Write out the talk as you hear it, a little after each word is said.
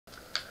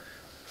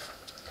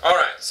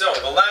So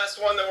the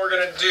last one that we're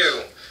going to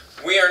do,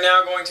 we are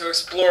now going to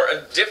explore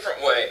a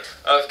different way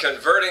of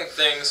converting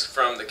things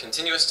from the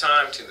continuous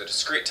time to the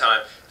discrete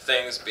time,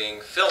 things being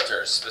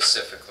filters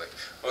specifically.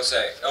 We'll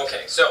say,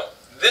 okay, so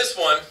this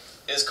one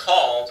is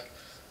called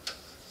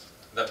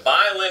the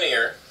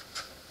bilinear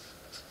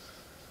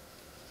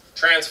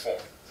transform.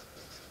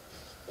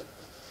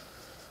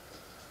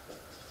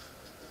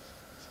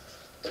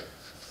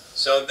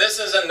 So this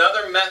is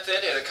another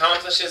method. It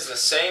accomplishes the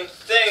same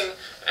thing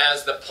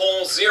as the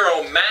pole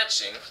zero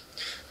matching,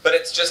 but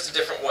it's just a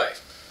different way.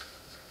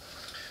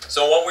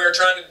 So what we're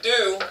trying to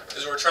do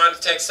is we're trying to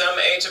take some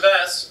h of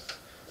s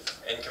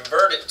and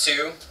convert it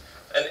to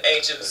an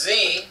h of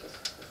z,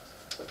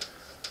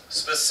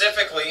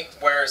 specifically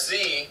where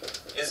z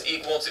is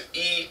equal to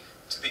e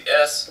to the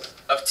s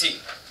of t.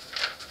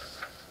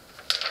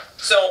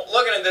 So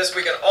looking at this,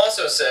 we can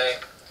also say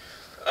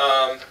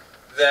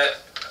that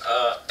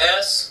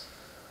s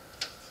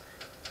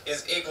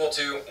is equal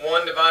to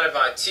 1 divided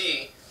by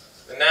t,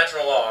 the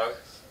natural log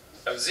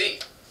of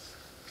z.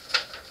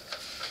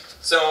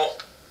 So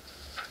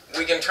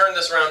we can turn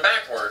this around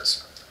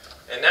backwards,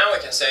 and now we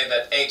can say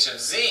that h of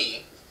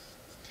z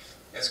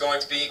is going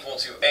to be equal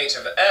to h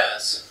of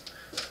s,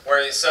 where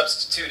you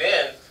substitute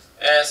in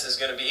s is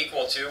going to be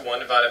equal to 1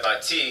 divided by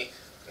t,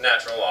 the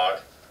natural log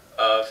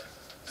of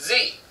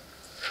z.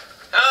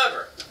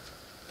 However,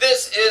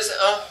 this is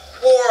a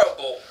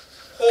horrible,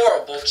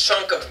 horrible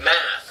chunk of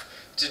math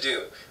to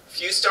do.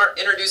 If you start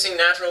introducing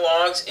natural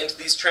logs into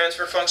these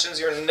transfer functions,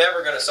 you're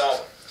never going to solve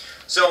them.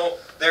 So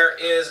there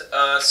is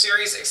a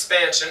series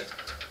expansion,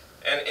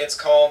 and it's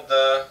called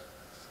the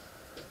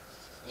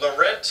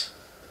Laurent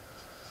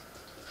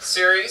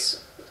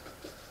series.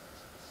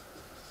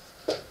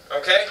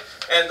 Okay?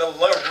 And the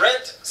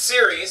Laurent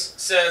series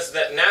says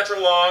that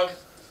natural log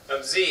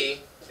of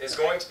z is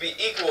going to be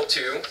equal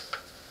to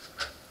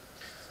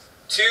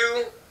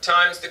 2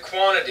 times the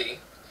quantity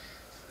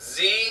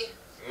z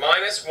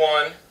minus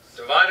 1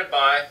 divided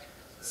by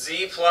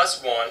z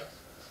plus 1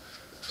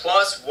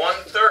 plus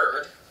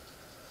 1/3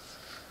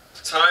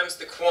 times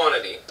the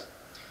quantity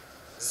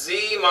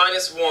z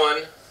minus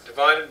 1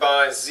 divided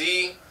by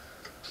z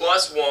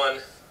plus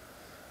 1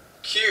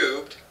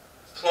 cubed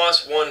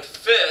plus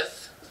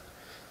 1/5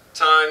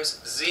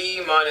 times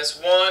z minus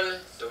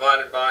 1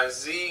 divided by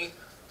z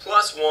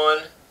plus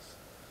 1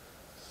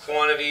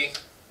 quantity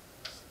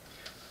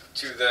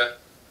to the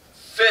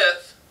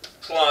 5th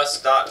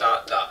plus dot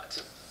dot dot.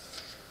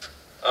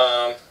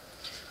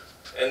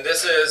 And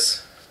this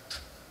is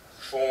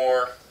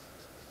for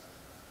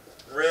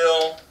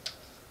real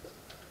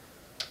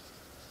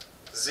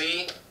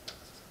z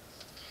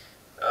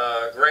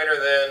greater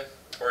than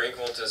or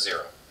equal to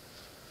 0.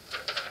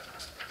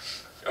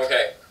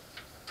 Okay.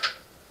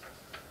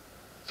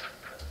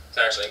 It's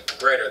actually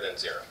greater than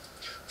 0.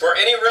 For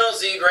any real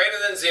z greater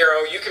than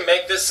 0, you can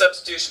make this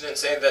substitution and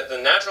say that the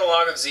natural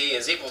log of z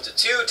is equal to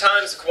 2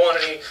 times the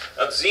quantity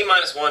of z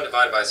minus 1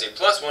 divided by z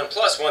plus 1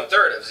 plus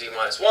 1/3 of z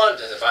minus 1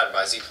 divided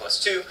by z plus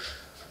 2.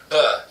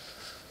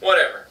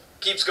 Whatever.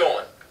 Keeps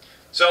going.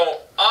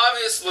 So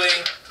obviously,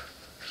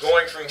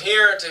 going from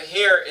here to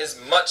here is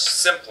much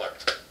simpler.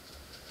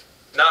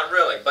 Not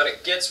really, but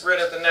it gets rid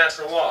of the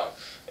natural log.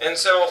 And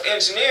so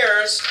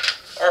engineers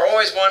are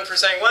always one for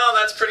saying, well,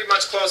 that's pretty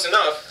much close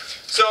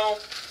enough. So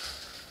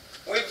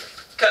we've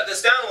cut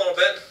this down a little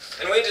bit,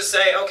 and we just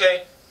say,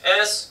 okay,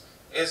 s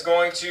is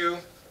going to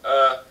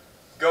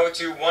go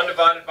to 1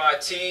 divided by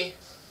t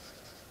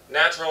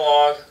natural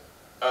log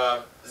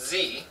of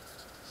z,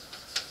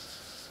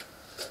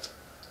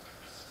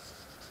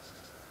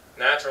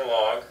 natural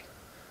log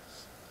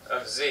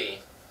of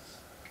z,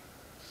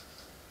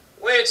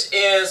 which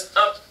is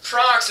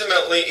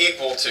approximately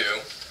equal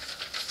to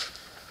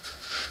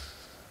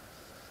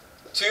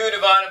 2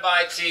 divided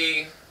by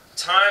t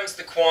times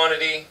the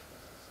quantity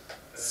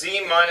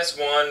z minus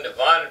 1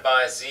 divided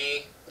by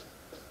z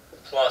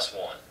plus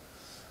 1.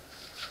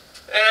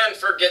 And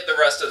forget the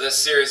rest of this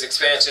series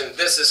expansion.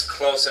 This is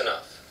close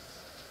enough.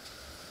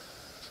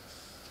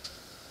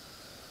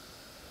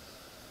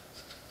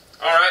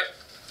 Alright,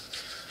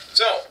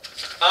 so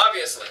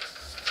obviously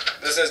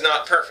this is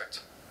not perfect.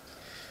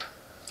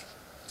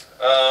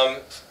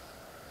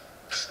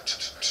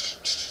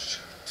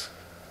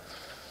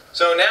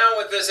 So now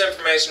with this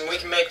information we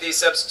can make these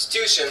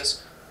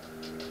substitutions,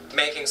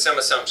 making some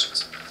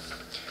assumptions.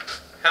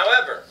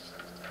 However,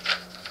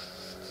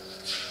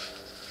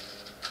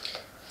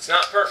 it's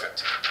not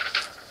perfect.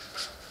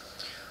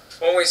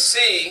 What we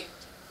see,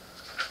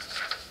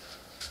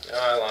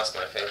 I lost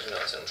my page of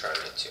notes and I'm trying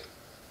to get to.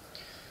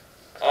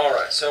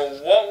 Alright, so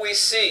what we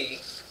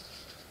see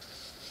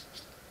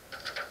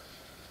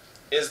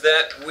is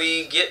that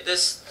we get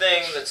this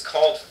thing that's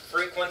called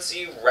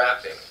frequency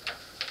wrapping.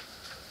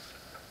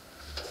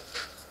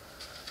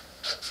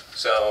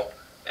 So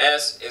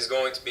s is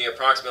going to be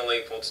approximately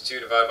equal to 2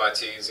 divided by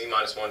t, z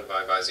minus 1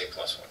 divided by z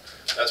plus 1.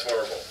 That's where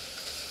we're going.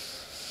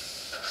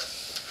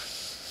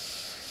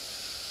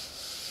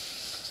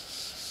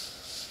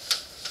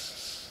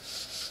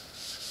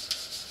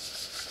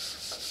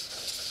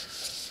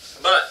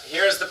 But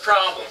here's the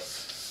problem.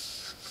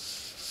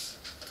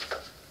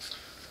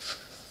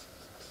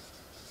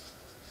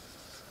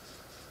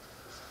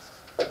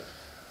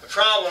 The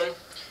problem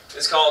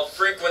is called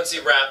frequency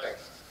wrapping.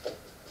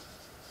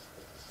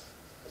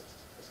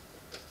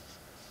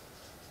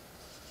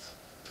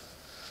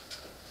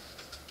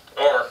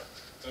 Or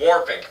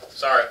warping.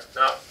 Sorry,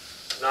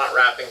 not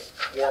wrapping,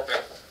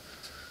 warping.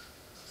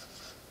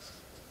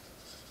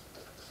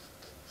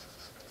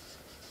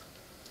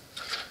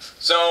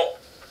 So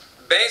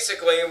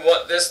basically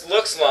what this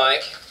looks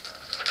like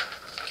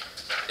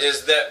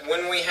is that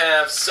when we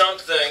have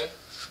something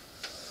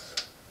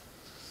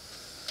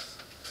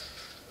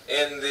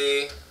in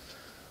the,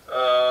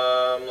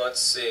 let's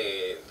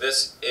see,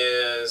 this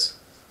is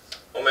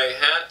omega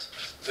hat,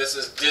 this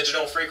is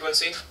digital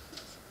frequency.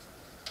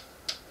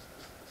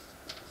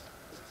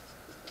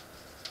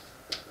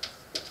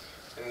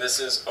 And this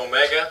is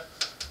omega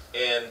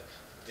in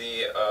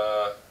the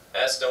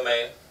S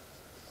domain,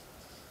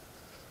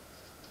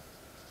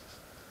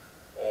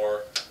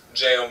 or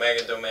J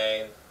omega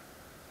domain,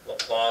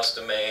 Laplace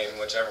domain,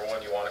 whichever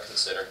one you want to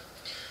consider.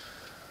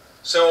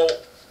 So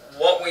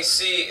what we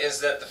see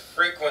is that the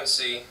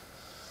frequency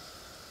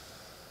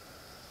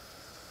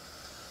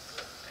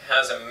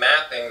has a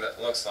mapping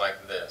that looks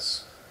like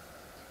this,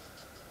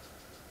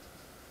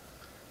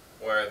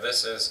 where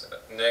this is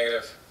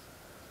negative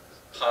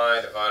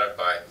pi divided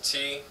by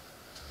t,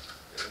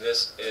 and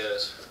this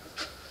is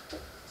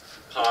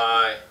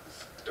pi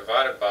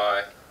divided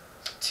by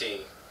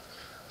t.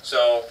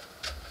 So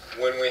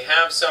when we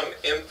have some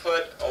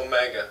input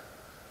omega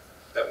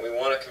that we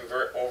want to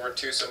convert over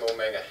to some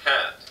omega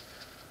hat,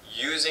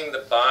 using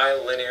the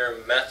bilinear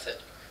method,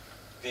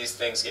 these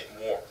things get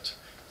warped.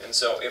 And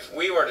so if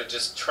we were to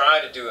just try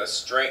to do a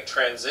straight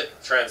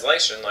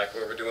translation like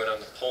we were doing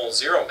on the pole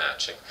zero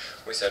matching,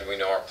 we said we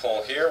know our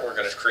pole here, we're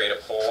going to create a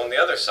pole on the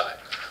other side.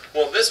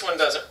 Well, this one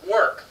doesn't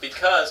work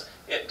because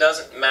it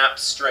doesn't map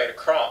straight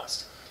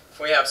across. If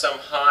we have some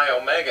high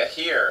omega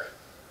here,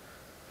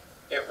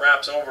 it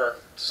wraps over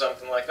to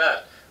something like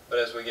that. But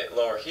as we get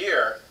lower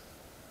here,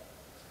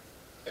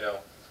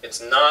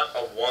 it's not a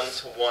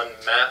one-to-one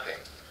mapping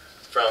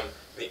from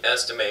the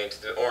S domain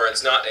to the, or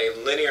it's not a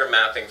linear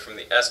mapping from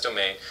the S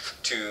domain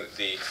to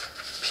the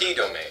P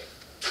domain.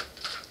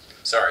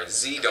 Sorry,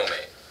 Z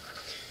domain.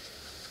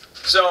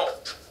 So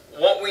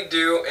what we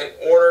do in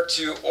order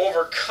to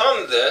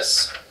overcome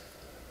this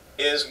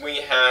is we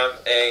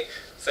have a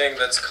thing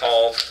that's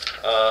called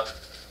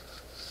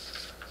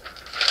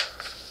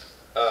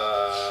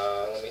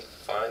let me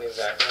find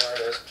exactly where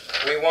it is.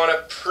 We want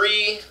to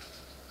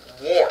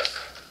pre-warp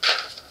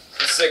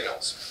the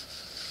signals,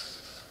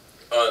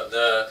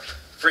 the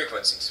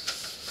frequencies.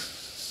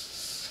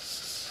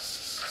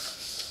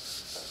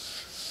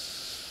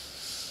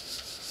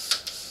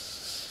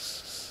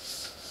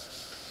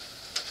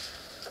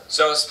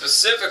 So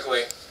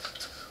specifically,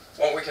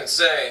 what we can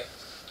say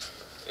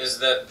is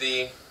that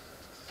the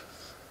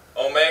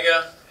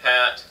omega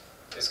hat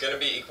is going to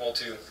be equal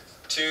to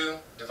 2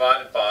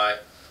 divided by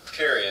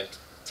period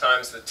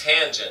times the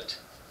tangent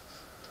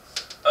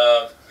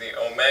of the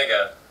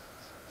omega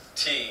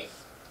t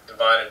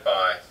divided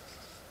by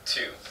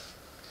 2.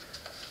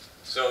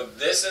 So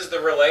this is the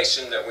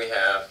relation that we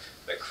have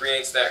that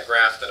creates that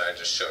graph that I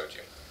just showed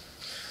you.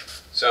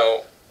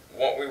 So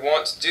what we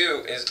want to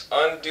do is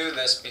undo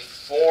this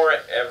before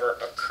it ever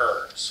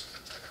occurs.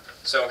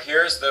 So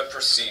here's the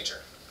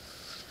procedure.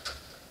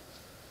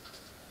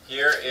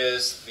 Here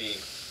is the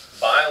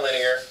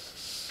bilinear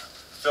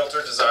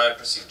filter design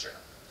procedure.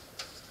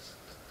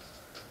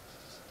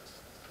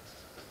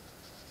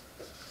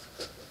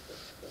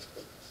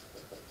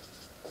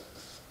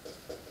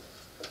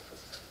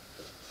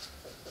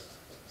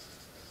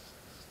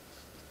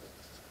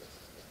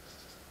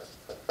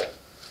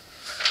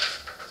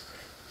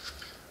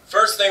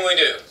 First thing we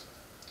do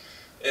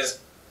is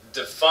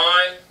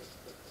define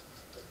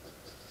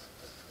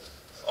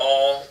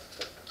all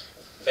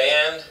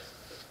band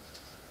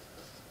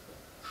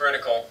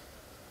critical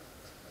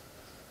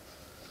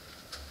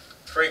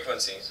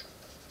frequencies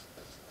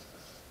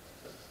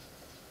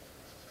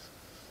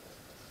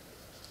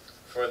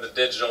for the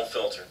digital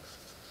filter.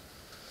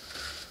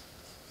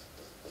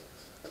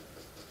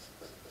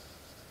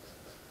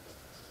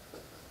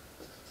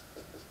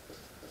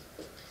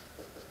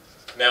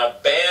 Now,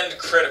 band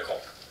critical.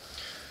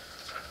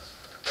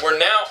 We're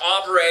now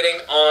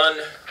operating on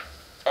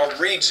a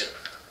region,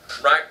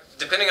 right?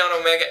 Depending on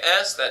omega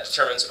s, that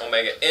determines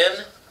omega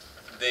n.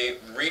 The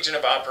region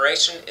of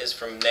operation is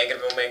from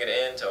negative omega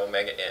n to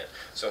omega n.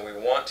 So we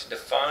want to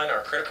define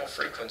our critical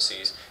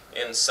frequencies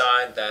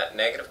inside that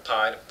negative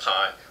pi to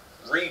pi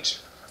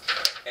region.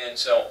 And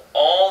so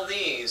all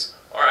these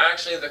are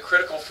actually the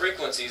critical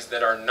frequencies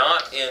that are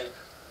not in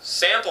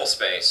sample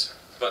space,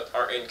 but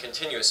are in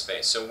continuous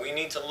space. So we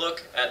need to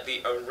look at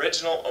the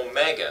original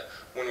omega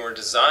when we're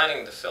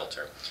designing the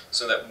filter,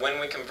 so that when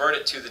we convert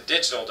it to the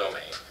digital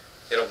domain,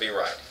 it'll be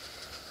right.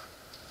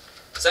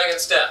 Second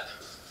step.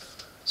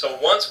 So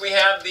once we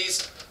have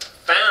these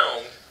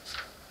found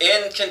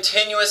in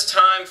continuous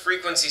time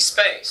frequency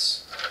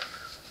space,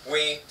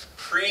 we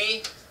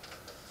pre-warp,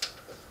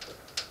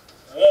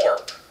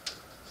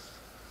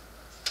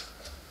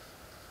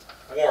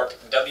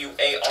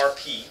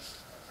 W-A-R-P,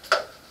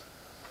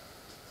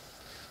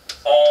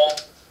 all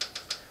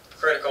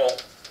critical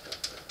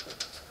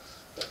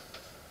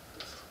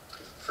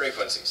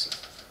frequencies.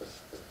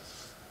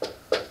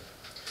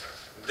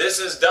 This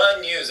is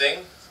done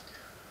using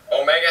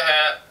omega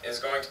hat is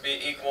going to be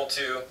equal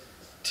to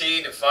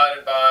T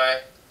divided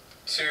by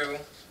 2.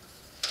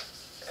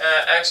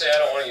 Actually, I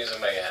don't want to use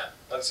omega hat.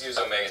 Let's use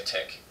omega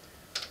tick.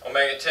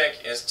 Omega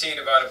tick is T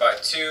divided by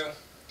 2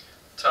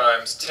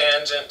 times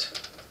tangent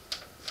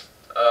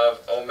of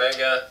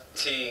omega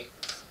T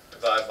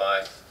divided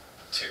by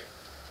 2.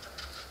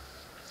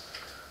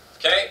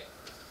 Okay?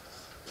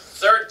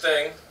 Third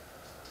thing,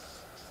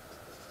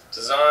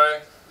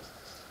 design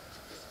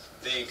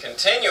the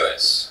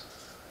continuous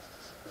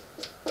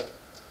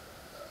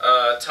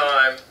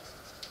time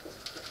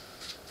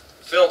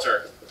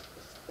filter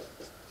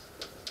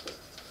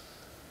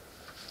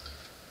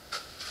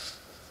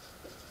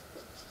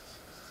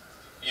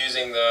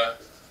using the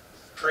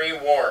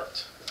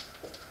pre-warped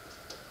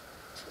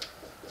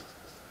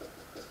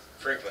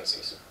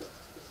frequencies.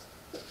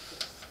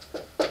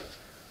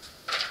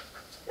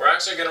 We're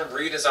actually going to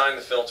redesign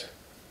the filter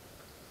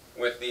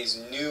with these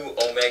new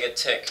omega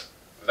tick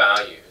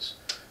values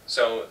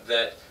so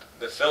that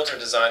the filter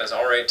design has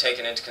already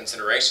taken into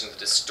consideration the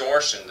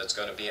distortion that's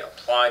going to be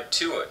applied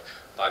to it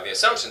by the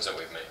assumptions that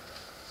we've made.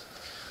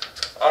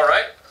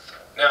 Alright,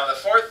 now the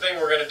fourth thing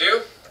we're going to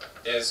do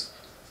is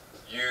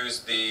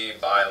use the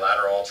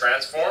bilateral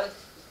transform.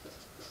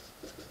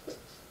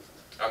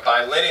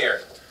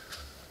 Bilinear.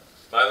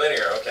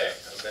 Bilinear, okay,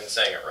 I've been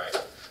saying it right.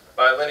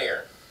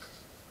 Bilinear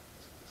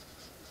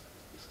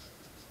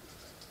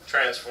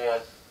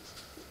transform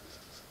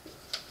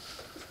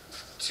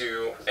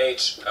to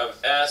h of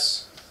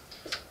s,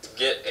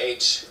 get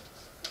h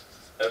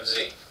of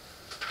z.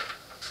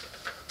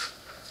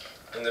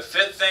 And the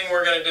fifth thing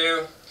we're going to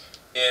do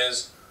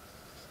is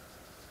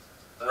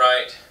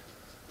write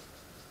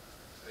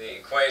the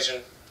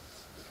equation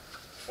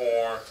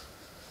for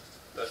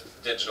the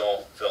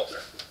digital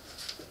filter.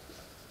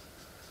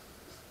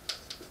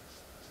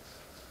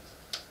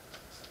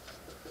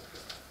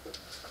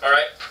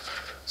 Alright,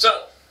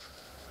 so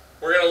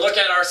we're going to look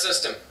at our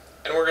system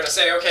and we're going to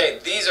say, okay,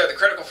 these are the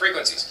critical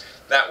frequencies.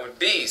 That would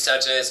be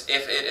such as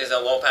if it is a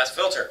low-pass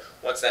filter,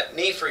 what's that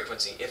knee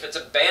frequency? If it's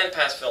a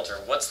band-pass filter,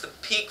 what's the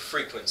peak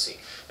frequency?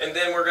 And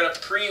then we're going to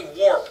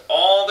pre-warp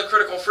all the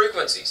critical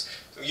frequencies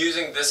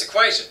using this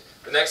equation.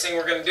 The next thing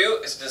we're going to do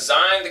is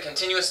design the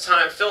continuous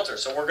time filter.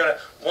 So we're going to,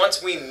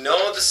 once we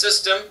know the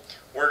system,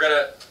 we're going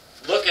to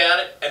look at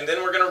it and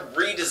then we're going to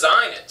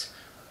redesign it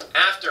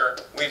after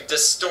we've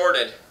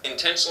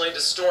intentionally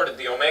distorted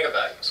the omega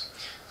values.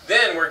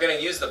 Then we're going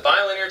to use the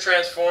bilinear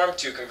transform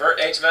to convert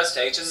h of s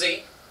to h of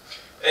z,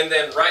 and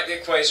then write the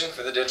equation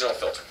for the digital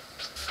filter.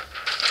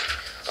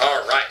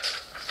 Alright,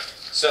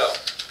 so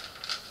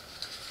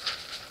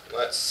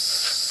let's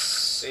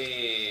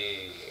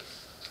see.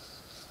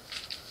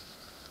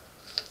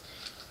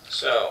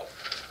 So,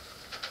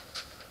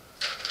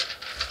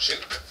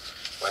 shoot,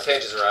 my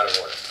pages are out of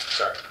order,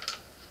 sorry.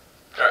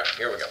 Alright,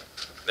 here we go.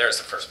 There's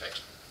the first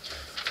page.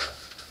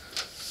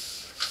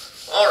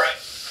 Alright.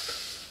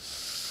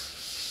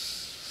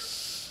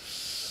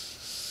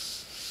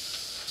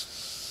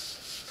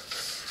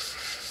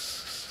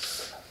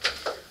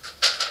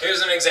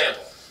 Here's an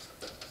example.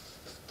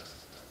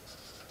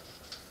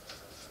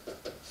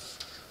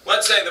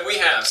 Let's say that we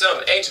have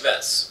some h of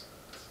s,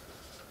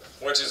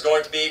 which is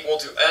going to be equal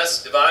to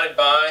s divided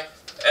by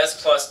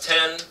s plus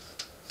 10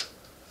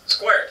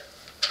 squared.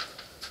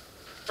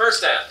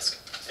 First ask,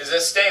 is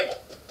this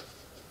stable?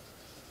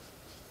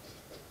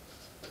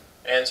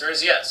 Answer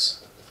is yes.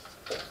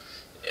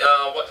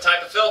 What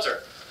type of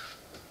filter?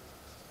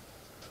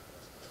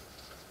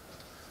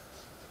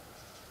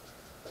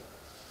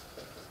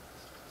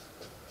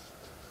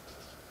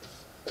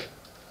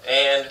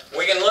 And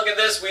we can look at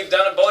this, we've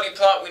done a Bode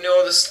plot, we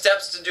know the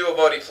steps to do a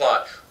Bode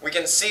plot. We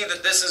can see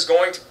that this is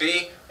going to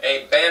be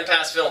a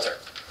bandpass filter.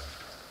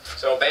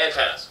 So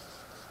bandpass.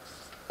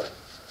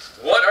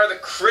 What are the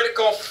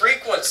critical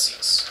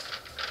frequencies?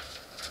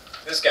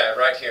 This guy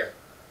right here.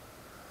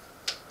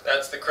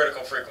 That's the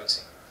critical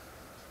frequency.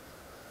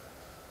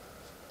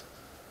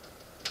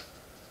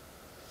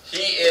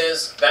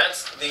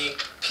 That's the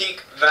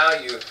peak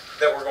value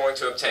that we're going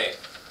to obtain.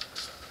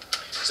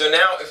 So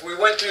now if we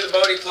went through the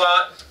Bode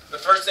plot, the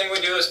first thing we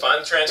do is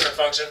find the transfer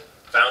function,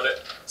 found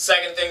it.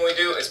 Second thing we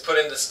do is put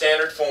in the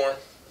standard form.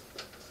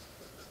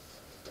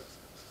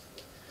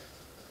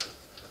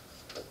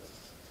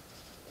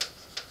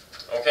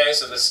 Okay,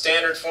 so the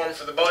standard form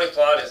for the Bode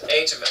plot is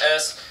h of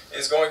s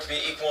is going to be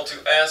equal to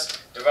s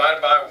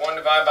divided by 1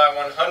 divided by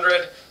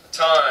 100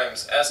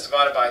 times s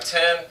divided by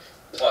 10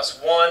 plus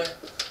 1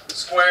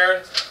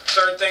 squared.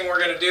 Third thing we're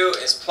going to do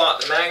is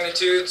plot the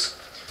magnitudes.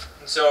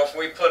 And so if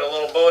we put a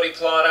little Bode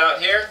plot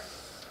out here,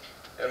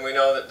 and we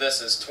know that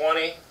this is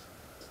 20,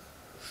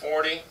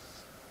 40,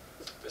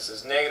 this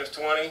is negative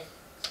 20,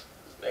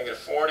 negative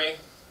 40,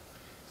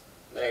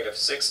 negative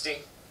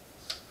 60.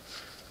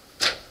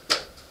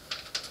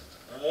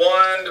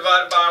 1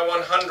 divided by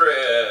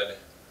 100.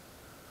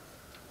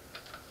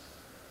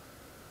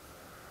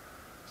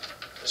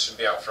 This should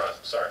be out front,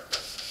 sorry.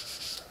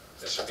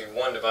 This should be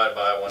 1 divided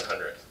by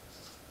 100.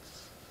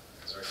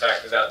 So we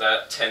factored out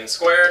that 10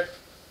 squared.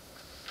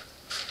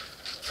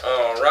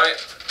 Alright,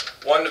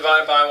 1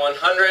 divided by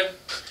 100.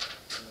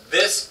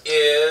 This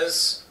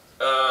is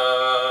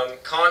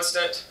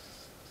constant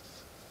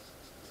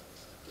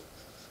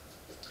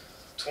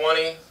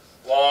 20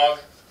 log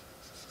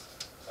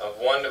of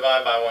 1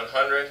 divided by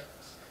 100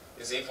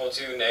 is equal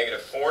to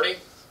negative 40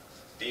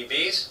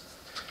 dBs.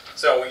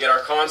 So we get our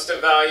constant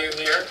value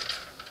here,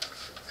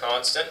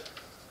 constant.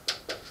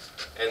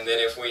 And then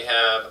if we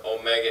have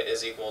omega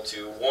is equal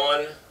to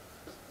 1,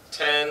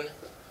 10,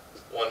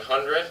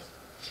 100,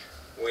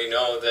 we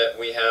know that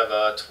we have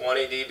a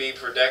 20 dB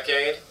per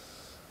decade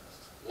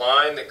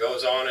line that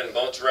goes on in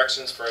both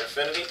directions for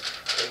infinity.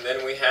 And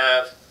then we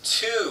have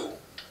 2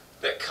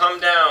 that come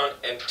down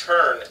and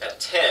turn at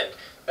 10.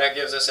 That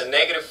gives us a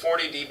negative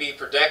 40 dB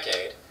per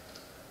decade.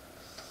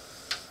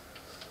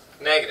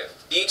 Negative.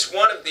 Each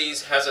one of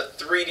these has a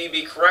 3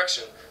 dB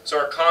correction, so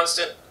our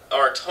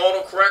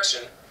total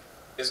correction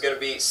is going to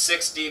be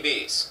 6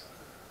 dBs.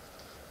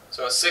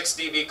 So a 6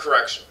 dB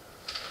correction.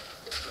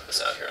 Let's put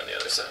this out here on the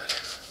other side.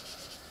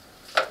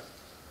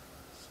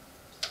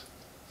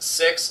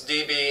 6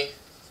 dB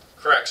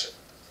correction.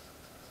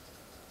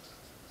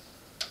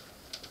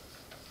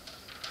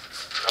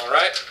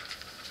 Alright,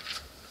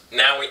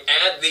 now we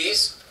add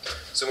these.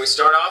 So we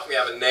start off, we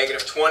have a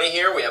negative 20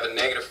 here, we have a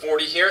negative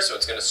 40 here, so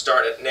it's going to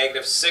start at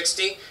negative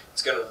 60.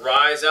 It's going to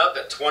rise up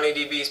at 20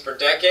 dBs per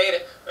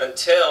decade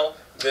until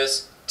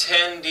this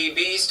 10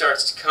 dB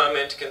starts to come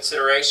into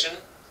consideration,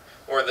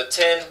 or the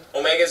 10,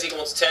 omega is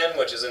equal to 10,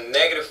 which is a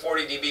negative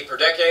 40 dB per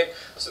decade,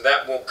 so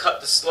that will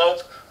cut the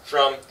slope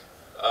from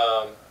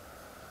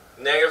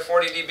negative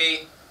 40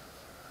 dB,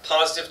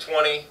 positive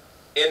 20,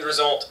 end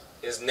result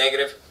is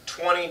negative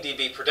 20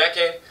 dB per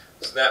decade,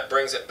 so that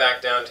brings it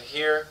back down to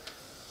here,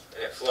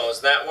 and it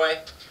flows that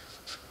way.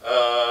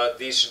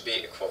 These should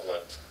be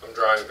equivalent. I'm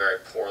drawing very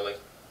poorly.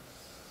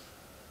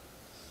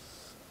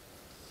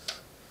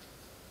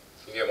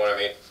 You get what I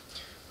mean?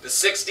 The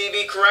 6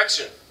 dB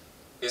correction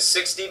is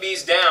 6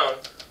 dBs down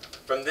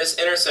from this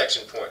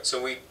intersection point.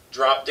 So we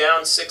drop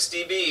down 6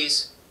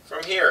 dBs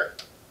from here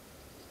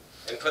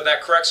and put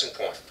that correction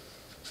point.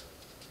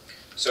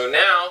 So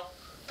now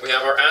we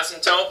have our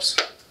asymptotes,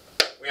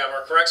 we have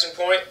our correction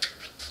point,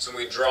 so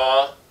we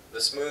draw the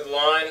smooth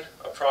line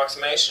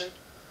approximation,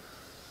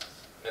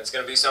 and it's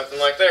going to be something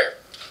like there.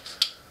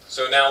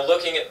 So now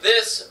looking at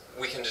this,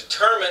 we can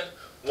determine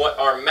what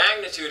our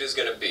magnitude is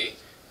going to be.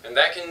 And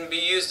that can be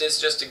used as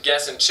just a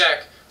guess and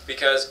check,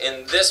 because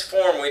in this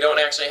form we don't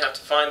actually have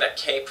to find that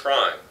k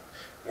prime.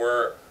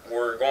 We're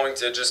going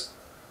to just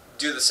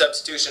do the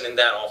substitution and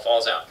that all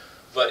falls out.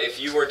 But if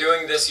you were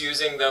doing this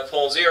using the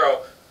pole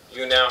 0,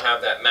 you now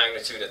have that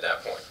magnitude at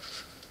that point.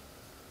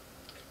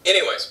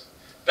 Anyways,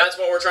 that's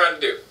what we're trying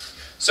to do.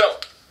 So,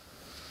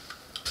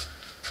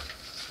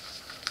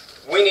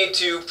 we need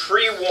to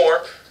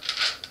pre-warp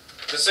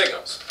the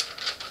signals.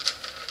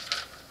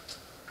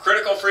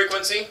 Critical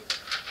frequency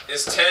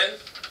is 10.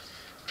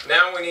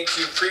 Now we need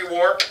to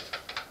pre-warp.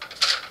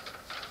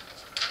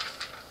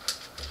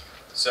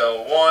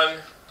 So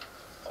 1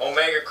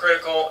 omega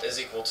critical is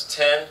equal to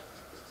 10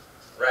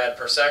 rad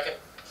per second.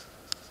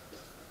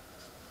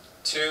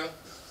 2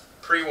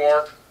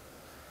 pre-warp.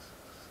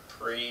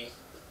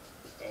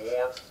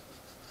 Pre-warp.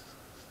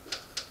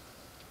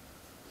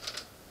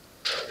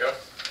 There we go.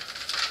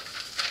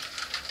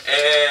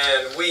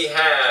 And we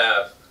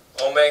have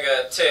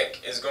omega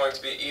tick is going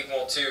to be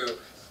equal to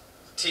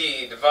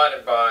T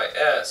divided by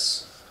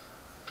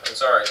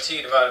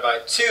T divided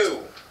by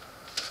 2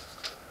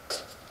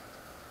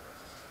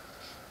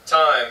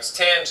 times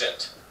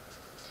tangent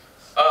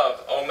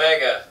of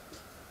omega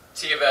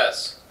T of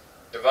S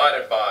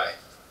divided by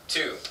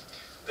 2.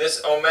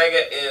 This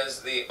omega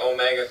is the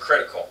omega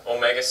critical,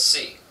 omega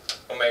C.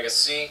 Omega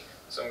C,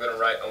 so I'm going to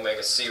write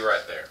omega C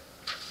right there.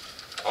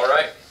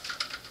 Alright?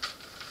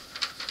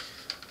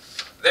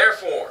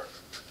 Therefore,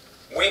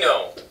 we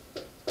know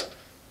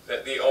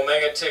that the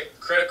omega tick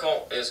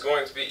critical is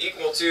going to be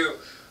equal to,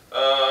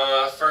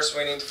 first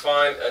we need to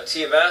find a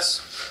T of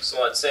S,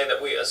 so let's say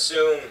that we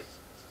assume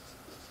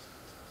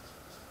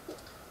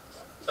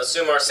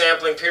our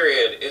sampling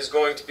period is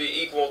going to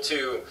be equal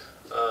to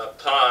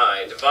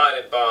pi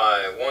divided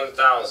by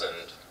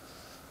 1,000,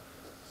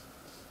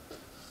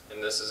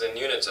 and this is in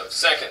units of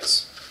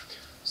seconds,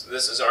 so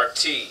this is our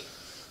T.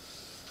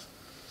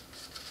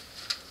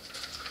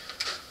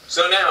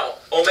 So now,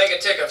 omega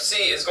tick of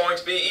C is going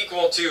to be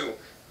equal to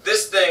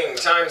this thing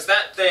times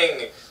that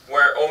thing,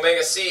 where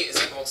omega C is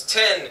equal to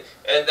 10,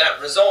 and that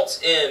results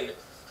in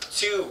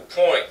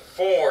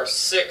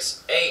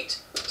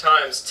 2.468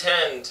 times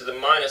 10 to the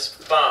minus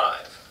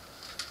 5.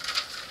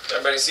 Does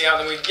everybody see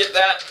how we get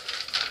that?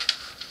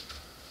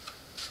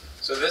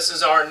 So this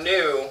is our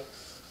new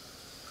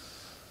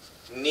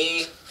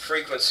knee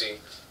frequency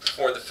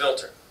for the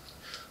filter.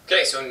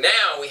 Okay, so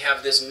now we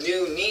have this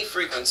new knee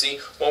frequency.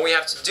 What we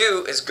have to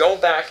do is go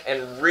back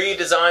and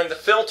redesign the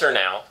filter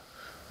now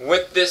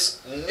with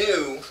this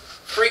new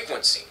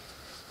frequency.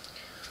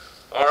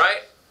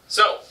 Alright,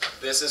 so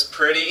this is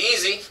pretty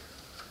easy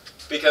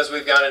because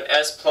we've got an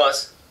S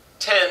plus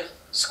 10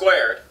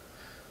 squared.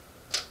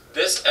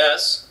 This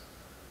S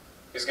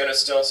is going to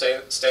still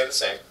stay the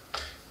same.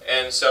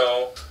 And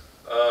so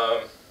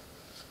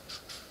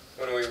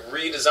when we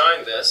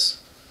redesign this,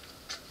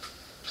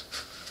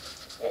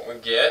 what we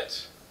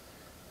get,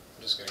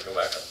 I'm just going to go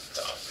back up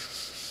the top.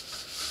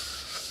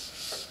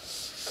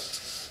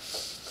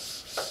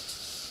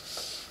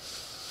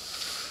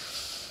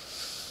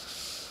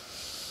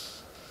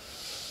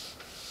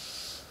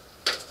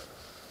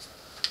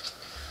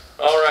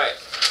 Alright,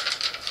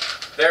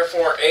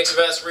 therefore H of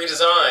S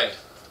redesigned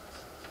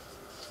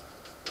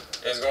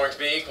is going to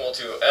be equal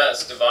to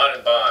S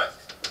divided by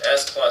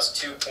S plus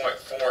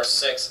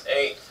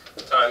 2.468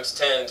 times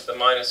 10 to the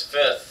minus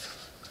 5th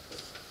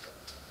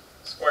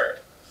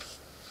squared.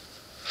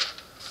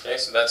 Okay,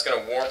 so that's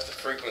going to warp the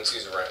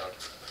frequencies around.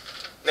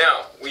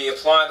 Now, we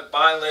apply the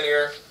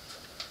bilinear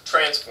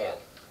transform.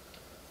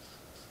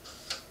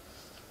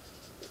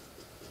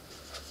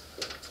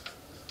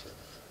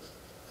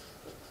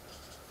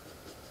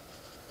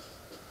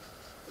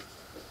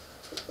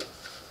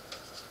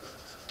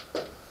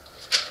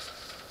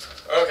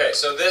 Okay,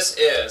 so this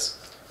is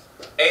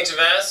H of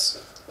S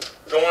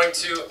going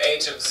to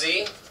H of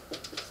Z.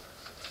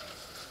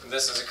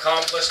 This is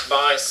accomplished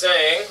by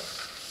saying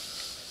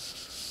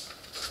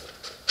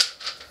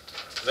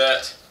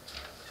that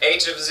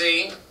H of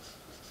Z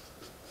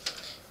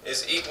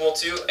is equal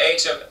to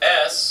H of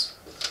S,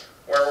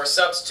 where we're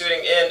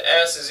substituting in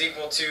S is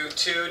equal to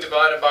 2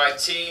 divided by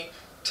T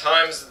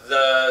times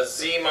the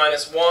Z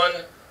minus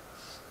 1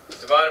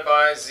 divided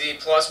by Z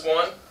plus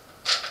 1.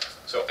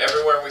 So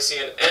everywhere we see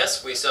an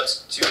S, we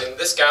substitute in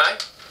this guy.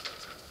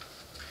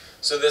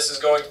 So this is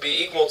going to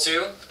be equal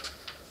to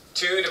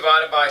 2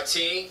 divided by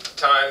T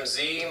times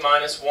Z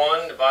minus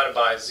 1 divided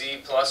by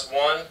Z plus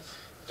 1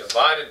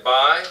 divided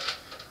by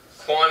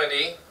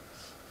quantity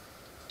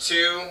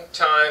 2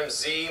 times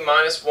Z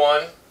minus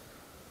 1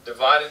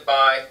 divided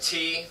by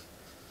T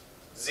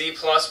Z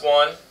plus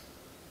 1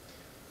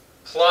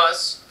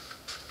 plus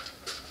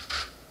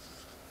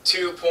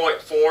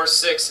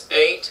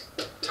 2.468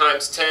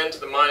 times 10 to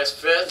the minus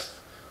 5th,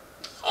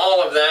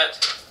 all of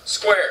that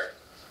squared.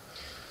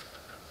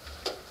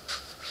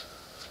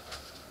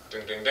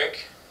 Ding, ding, ding.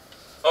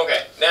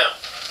 Okay, now,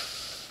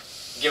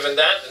 given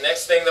that, the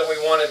next thing that we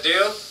want to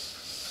do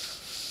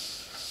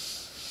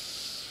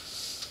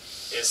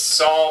is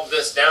solve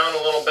this down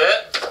a little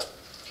bit.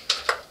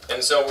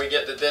 And so we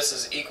get that this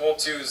is equal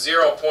to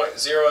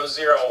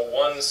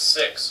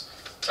 0.0016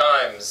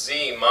 times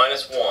Z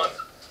minus 1,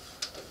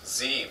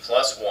 Z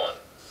plus 1,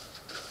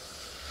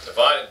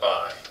 divided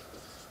by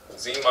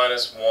Z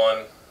minus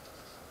 1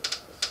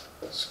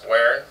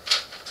 squared.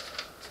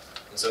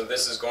 And so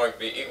this is going to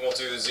be equal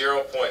to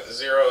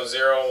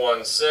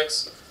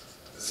 0.0016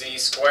 Z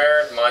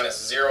squared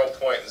minus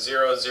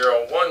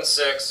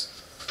 0.0016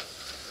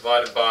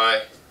 divided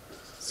by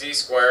Z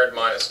squared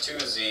minus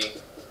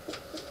 2Z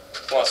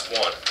plus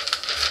 1.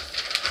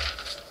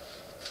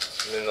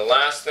 And then the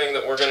last thing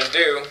that we're going to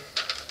do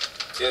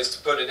is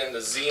to put it in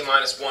the Z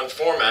minus 1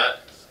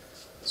 format.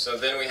 So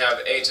then we have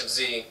H of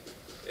Z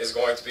is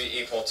going to be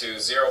equal to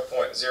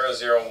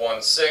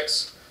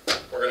 0.0016.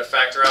 We're going to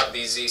factor out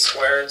these Z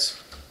squareds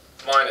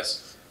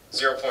minus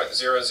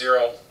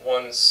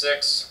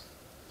 0.0016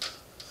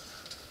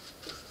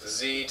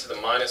 Z to the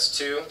minus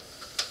 2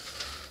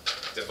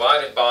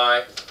 divided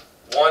by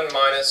 1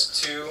 minus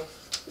 2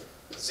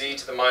 Z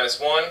to the minus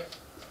 1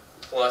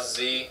 plus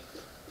Z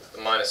to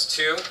the minus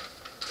 2.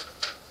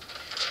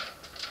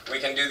 We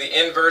can do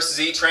the inverse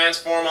Z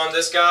transform on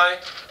this guy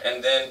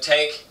and then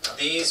take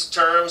these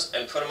terms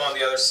and put them on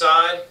the other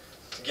side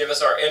to give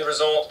us our end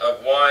result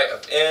of y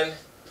of n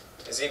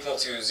is equal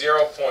to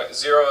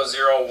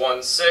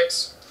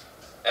 0.0016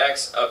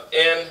 x of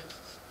n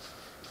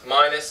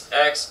minus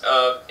x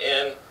of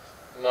n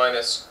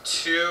minus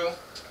 2.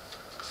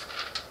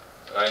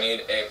 I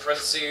need a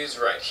parentheses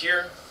right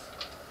here,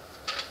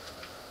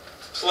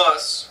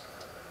 plus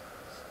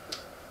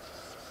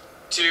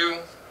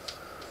 2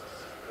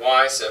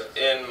 y sub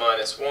n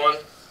minus 1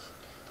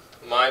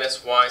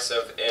 minus y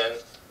sub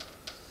n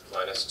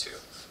minus 2.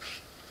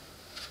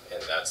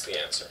 And that's the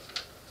answer.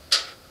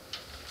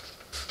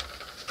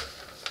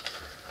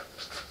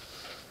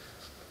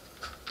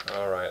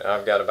 Alright,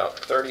 I've got about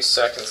 30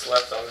 seconds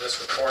left on this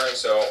recording,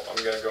 so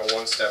I'm going to go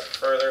one step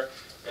further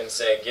and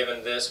say,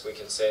 given this, we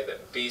can say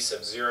that b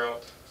sub 0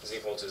 is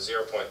equal to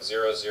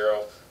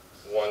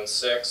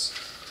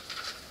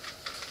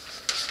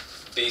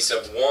 0.0016. b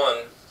sub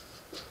 1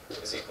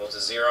 is equal to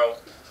 0.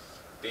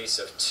 b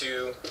sub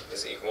 2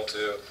 is equal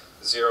to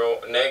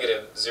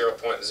negative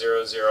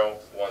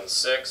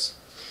 0.0016.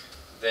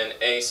 Then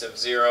a sub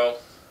 0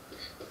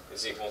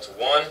 is equal to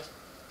 1.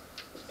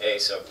 a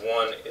sub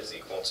 1 is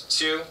equal to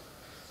 2.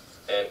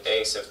 And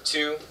a sub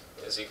 2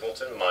 is equal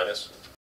to minus